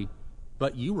homosexuality,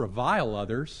 but you revile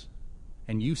others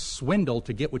and you swindle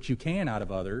to get what you can out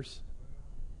of others.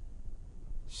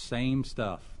 Same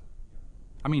stuff.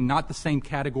 I mean, not the same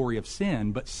category of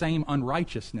sin, but same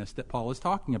unrighteousness that Paul is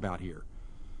talking about here.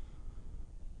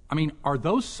 I mean, are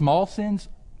those small sins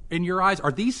in your eyes?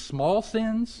 Are these small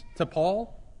sins to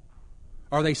Paul?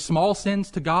 Are they small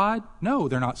sins to God? No,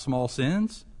 they're not small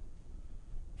sins.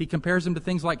 He compares them to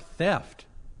things like theft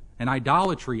and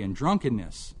idolatry and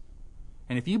drunkenness.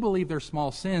 And if you believe they're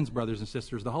small sins, brothers and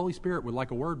sisters, the Holy Spirit would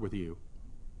like a word with you.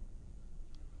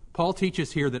 Paul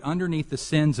teaches here that underneath the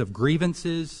sins of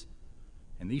grievances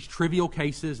and these trivial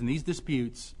cases and these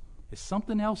disputes is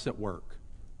something else at work.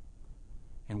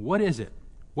 And what is it?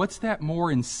 What's that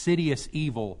more insidious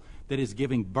evil that is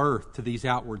giving birth to these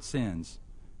outward sins?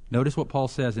 Notice what Paul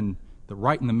says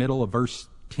right in the middle of verse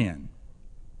 10.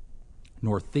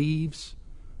 Nor thieves,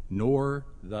 nor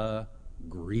the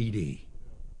greedy.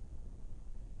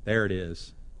 There it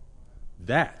is.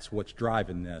 That's what's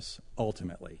driving this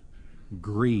ultimately.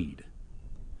 Greed.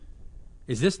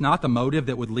 Is this not the motive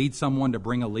that would lead someone to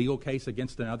bring a legal case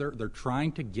against another? They're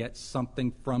trying to get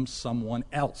something from someone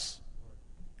else.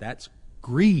 That's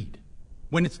greed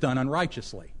when it's done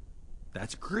unrighteously.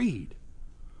 That's greed.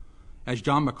 As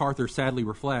John MacArthur sadly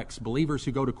reflects, believers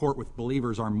who go to court with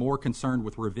believers are more concerned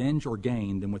with revenge or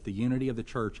gain than with the unity of the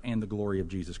church and the glory of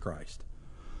Jesus Christ.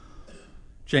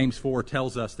 James 4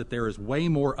 tells us that there is way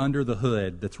more under the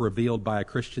hood that's revealed by a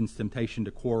Christian's temptation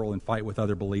to quarrel and fight with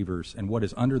other believers, and what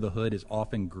is under the hood is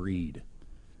often greed.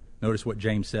 Notice what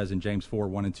James says in James 4,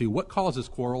 1 and 2. What causes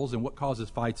quarrels and what causes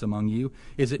fights among you?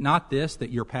 Is it not this,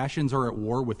 that your passions are at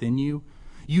war within you?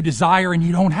 You desire and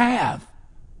you don't have.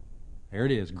 There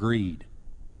it is, greed.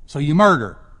 So you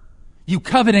murder. You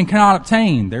covet and cannot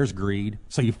obtain. There's greed.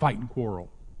 So you fight and quarrel.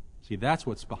 See, that's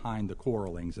what's behind the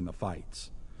quarrelings and the fights.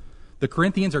 The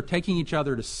Corinthians are taking each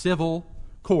other to civil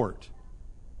court.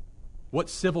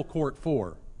 What's civil court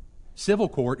for? Civil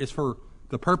court is for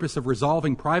the purpose of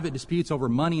resolving private disputes over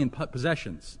money and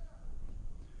possessions.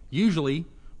 Usually,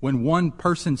 when one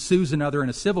person sues another in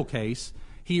a civil case,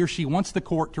 he or she wants the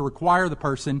court to require the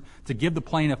person to give the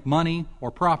plaintiff money or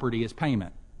property as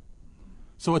payment.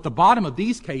 So at the bottom of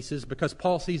these cases, because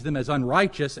Paul sees them as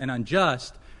unrighteous and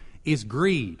unjust, is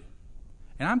greed.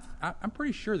 And I'm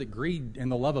pretty sure that greed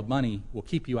and the love of money will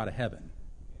keep you out of heaven.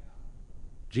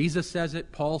 Jesus says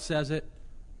it. Paul says it.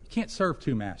 You can't serve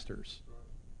two masters.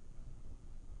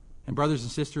 And brothers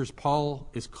and sisters, Paul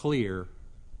is clear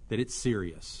that it's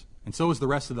serious. And so is the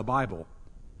rest of the Bible.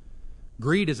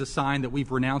 Greed is a sign that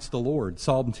we've renounced the Lord.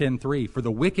 Psalm 10:3. For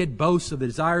the wicked boasts of the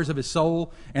desires of his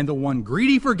soul, and the one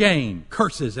greedy for gain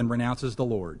curses and renounces the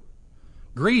Lord.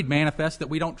 Greed manifests that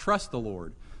we don't trust the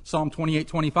Lord. Psalm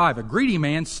 28:25. A greedy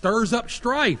man stirs up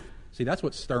strife. See, that's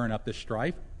what's stirring up this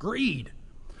strife. Greed.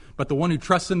 But the one who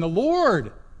trusts in the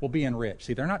Lord will be enriched.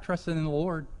 See, they're not trusting in the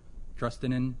Lord,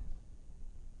 trusting in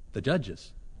the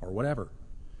judges or whatever.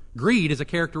 Greed is a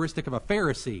characteristic of a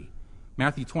Pharisee.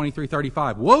 Matthew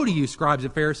 23:35. Woe to you, scribes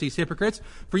and Pharisees, hypocrites,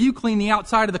 for you clean the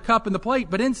outside of the cup and the plate,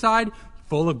 but inside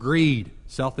full of greed,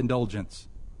 self-indulgence.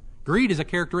 Greed is a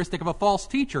characteristic of a false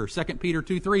teacher, 2 Peter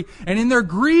 2:3. And in their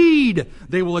greed,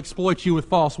 they will exploit you with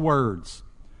false words.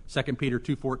 2 Peter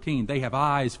 2:14. They have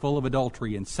eyes full of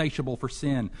adultery, insatiable for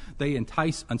sin. They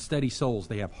entice unsteady souls.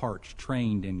 They have hearts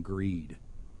trained in greed.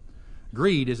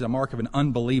 Greed is a mark of an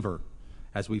unbeliever,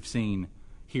 as we've seen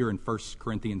here in 1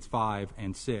 Corinthians 5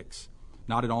 and 6.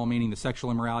 Not at all meaning the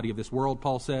sexual immorality of this world,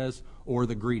 Paul says, or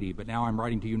the greedy. But now I'm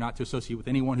writing to you not to associate with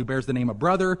anyone who bears the name of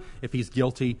brother if he's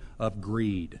guilty of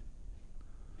greed.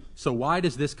 So why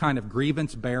does this kind of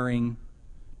grievance-bearing,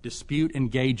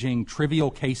 dispute-engaging, trivial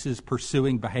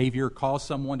cases-pursuing behavior cause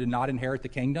someone to not inherit the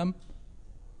kingdom?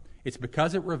 It's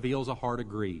because it reveals a heart of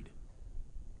greed.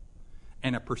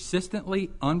 And a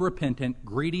persistently unrepentant,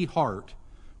 greedy heart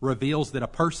reveals that a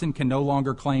person can no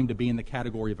longer claim to be in the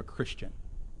category of a Christian.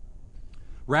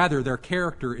 Rather, their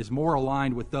character is more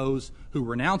aligned with those who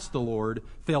renounce the Lord,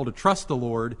 fail to trust the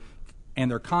Lord, and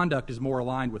their conduct is more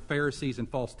aligned with Pharisees and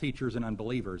false teachers and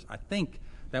unbelievers. I think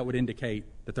that would indicate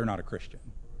that they're not a Christian.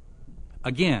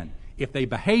 Again, if they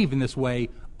behave in this way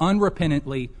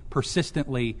unrepentantly,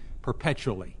 persistently,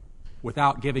 perpetually,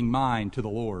 without giving mind to the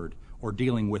Lord or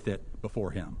dealing with it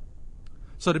before Him.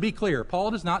 So to be clear,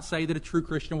 Paul does not say that a true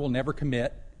Christian will never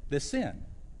commit this sin,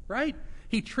 right?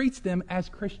 He treats them as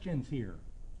Christians here,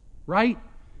 right?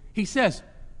 He says,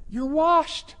 you're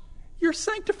washed, you're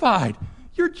sanctified,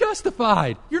 you're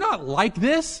justified. You're not like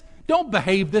this. Don't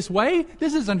behave this way.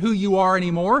 This isn't who you are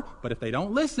anymore. But if they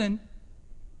don't listen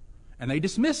and they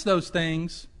dismiss those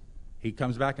things, he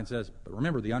comes back and says, but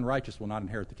remember, the unrighteous will not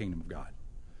inherit the kingdom of God.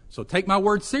 So take my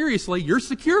word seriously. You're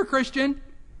secure, Christian.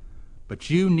 But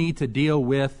you need to deal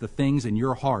with the things in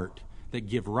your heart that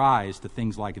give rise to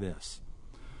things like this.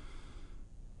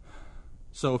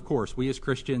 So, of course, we as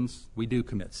Christians, we do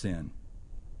commit sin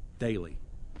daily.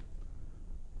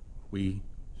 We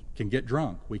can get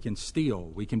drunk, we can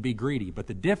steal, we can be greedy. But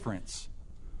the difference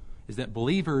is that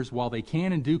believers, while they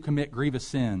can and do commit grievous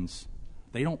sins,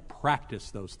 they don't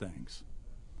practice those things.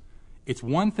 It's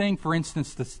one thing, for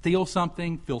instance, to steal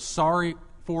something, feel sorry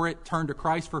for it, turn to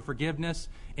Christ for forgiveness,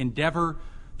 endeavor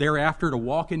thereafter to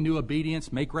walk in new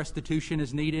obedience, make restitution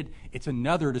as needed. It's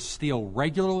another to steal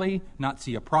regularly, not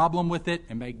see a problem with it,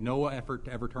 and make no effort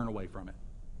to ever turn away from it.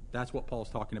 That's what Paul's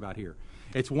talking about here.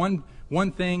 It's one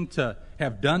thing to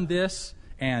have done this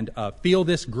and feel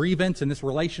this grievance and this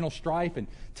relational strife and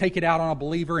take it out on a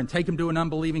believer and take him to an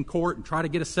unbelieving court and try to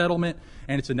get a settlement.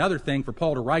 And it's another thing for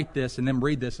Paul to write this and then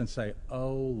read this and say,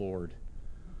 oh, Lord,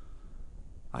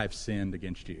 I've sinned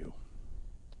against you.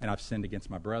 And I've sinned against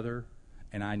my brother.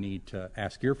 And I need to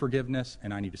ask your forgiveness.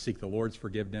 And I need to seek the Lord's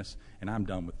forgiveness. And I'm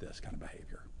done with this kind of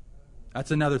behavior.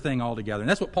 That's another thing altogether. And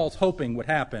that's what Paul's hoping would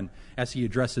happen as he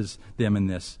addresses them in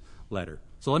this letter.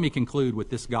 So let me conclude with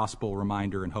this gospel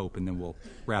reminder and hope, and then we'll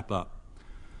wrap up.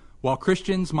 While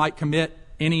Christians might commit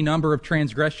any number of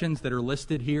transgressions that are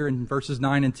listed here in verses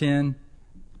 9 and 10,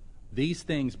 these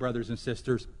things, brothers and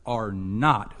sisters, are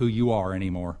not who you are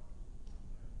anymore.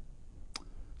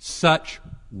 Such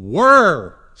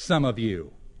were some of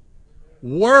you.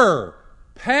 Were,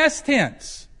 past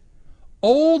tense,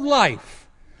 old life.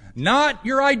 Not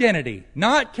your identity,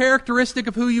 not characteristic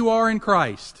of who you are in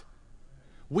Christ.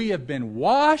 We have been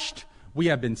washed, we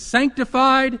have been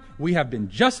sanctified, we have been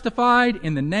justified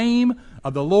in the name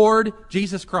of the Lord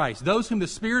Jesus Christ. Those whom the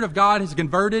Spirit of God has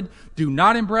converted do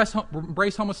not embrace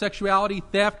homosexuality,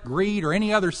 theft, greed, or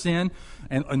any other sin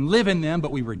and live in them,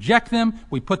 but we reject them,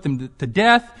 we put them to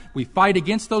death, we fight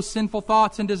against those sinful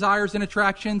thoughts and desires and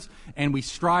attractions, and we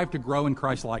strive to grow in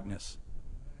Christ's likeness.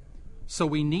 So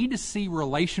we need to see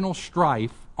relational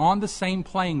strife on the same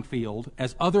playing field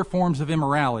as other forms of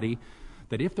immorality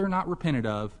that, if they're not repented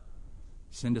of,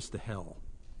 send us to hell.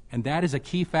 And that is a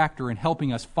key factor in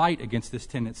helping us fight against this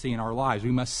tendency in our lives.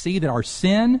 We must see that our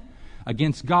sin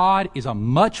against God is a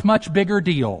much, much bigger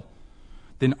deal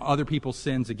than other people's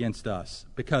sins against us.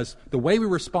 Because the way we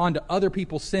respond to other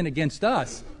people's sin against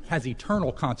us has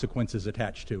eternal consequences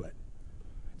attached to it.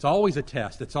 It's always a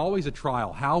test. It's always a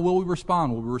trial. How will we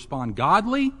respond? Will we respond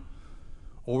godly?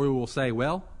 Or we will say,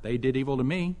 well, they did evil to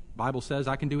me. The Bible says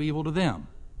I can do evil to them.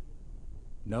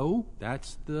 No,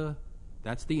 that's the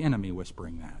enemy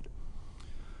whispering that.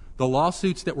 The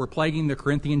lawsuits that were plaguing the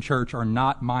Corinthian church are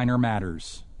not minor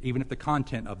matters, even if the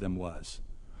content of them was.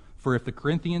 For if the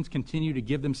Corinthians continue to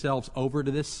give themselves over to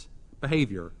this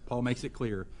behavior, Paul makes it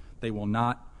clear, they will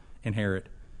not inherit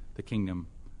the kingdom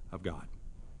of God.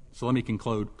 So let me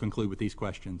conclude with these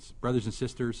questions. Brothers and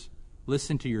sisters,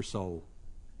 listen to your soul.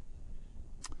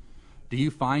 Do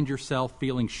you find yourself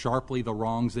feeling sharply the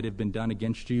wrongs that have been done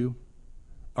against you?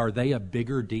 Are they a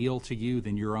bigger deal to you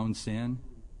than your own sin?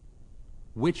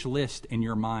 Which list in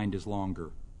your mind is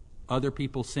longer? Other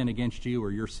people's sin against you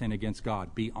or your sin against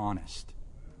God? Be honest.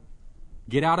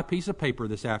 Get out a piece of paper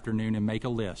this afternoon and make a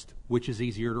list. Which is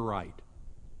easier to write?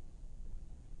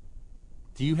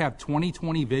 Do you have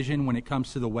 20/20 vision when it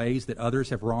comes to the ways that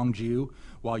others have wronged you,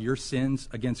 while your sins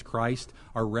against Christ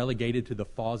are relegated to the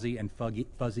fuzzy and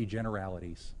fuzzy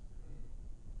generalities?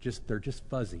 They're just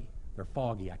fuzzy. They're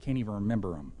foggy. I can't even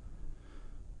remember them.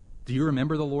 Do you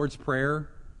remember the Lord's Prayer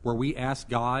where we ask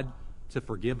God to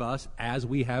forgive us as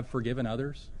we have forgiven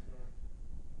others?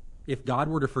 If God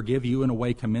were to forgive you in a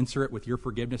way commensurate with your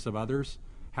forgiveness of others,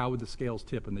 how would the scales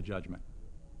tip in the judgment?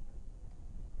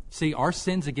 See, our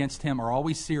sins against him are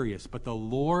always serious, but the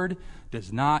Lord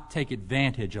does not take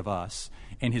advantage of us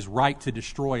and his right to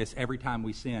destroy us every time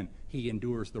we sin. He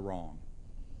endures the wrong.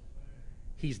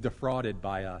 He's defrauded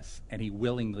by us, and he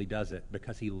willingly does it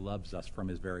because he loves us from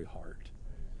his very heart.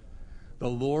 The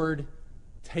Lord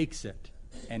takes it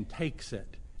and takes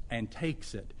it and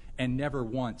takes it and never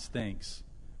once thinks,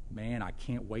 man, I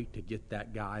can't wait to get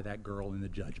that guy, that girl in the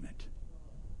judgment.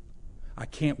 I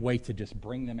can't wait to just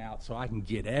bring them out so I can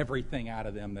get everything out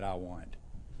of them that I want.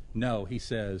 No, he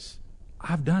says,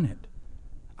 I've done it.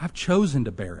 I've chosen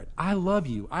to bear it. I love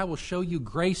you. I will show you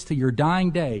grace to your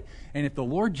dying day. And if the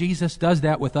Lord Jesus does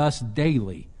that with us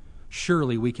daily,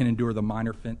 surely we can endure the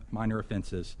minor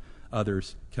offenses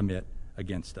others commit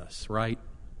against us, right?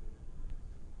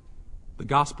 The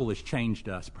gospel has changed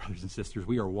us, brothers and sisters.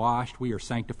 We are washed. We are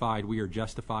sanctified. We are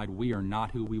justified. We are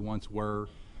not who we once were.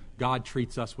 God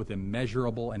treats us with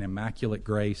immeasurable and immaculate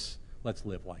grace. Let's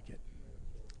live like it.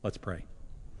 Let's pray.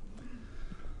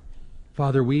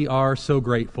 Father, we are so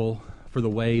grateful for the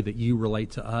way that you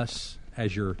relate to us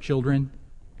as your children.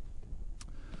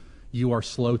 You are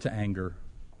slow to anger.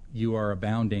 You are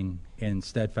abounding in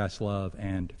steadfast love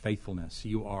and faithfulness.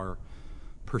 You are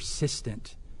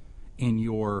persistent in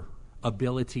your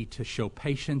ability to show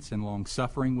patience and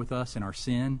long-suffering with us in our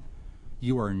sin.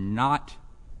 You are not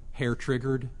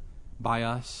hair-triggered by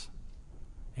us.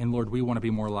 And Lord, we want to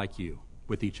be more like you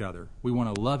with each other. We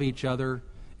want to love each other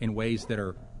in ways that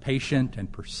are patient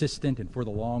and persistent and for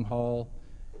the long haul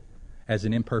as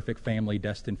an imperfect family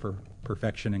destined for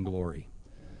perfection and glory.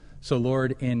 So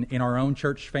Lord, in our own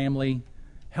church family,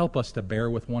 help us to bear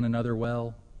with one another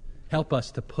well. Help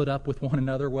us to put up with one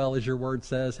another well, as your word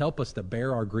says. Help us to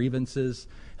bear our grievances.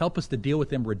 Help us to deal with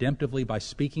them redemptively by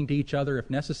speaking to each other if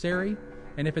necessary.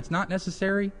 And if it's not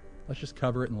necessary, let's just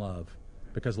cover it in love,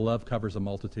 because love covers a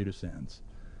multitude of sins.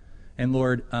 And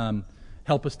Lord,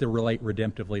 help us to relate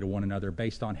redemptively to one another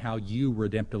based on how you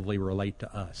redemptively relate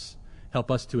to us.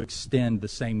 Help us to extend the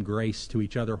same grace to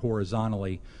each other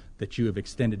horizontally that you have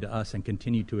extended to us and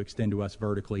continue to extend to us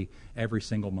vertically every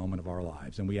single moment of our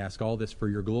lives. And we ask all this for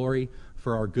your glory,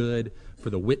 for our good,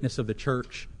 for the witness of the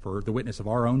church, for the witness of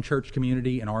our own church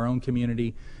community and our own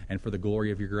community, and for the glory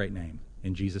of your great name.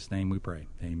 In Jesus' name we pray.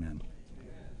 Amen.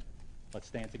 Let's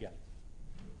stand together.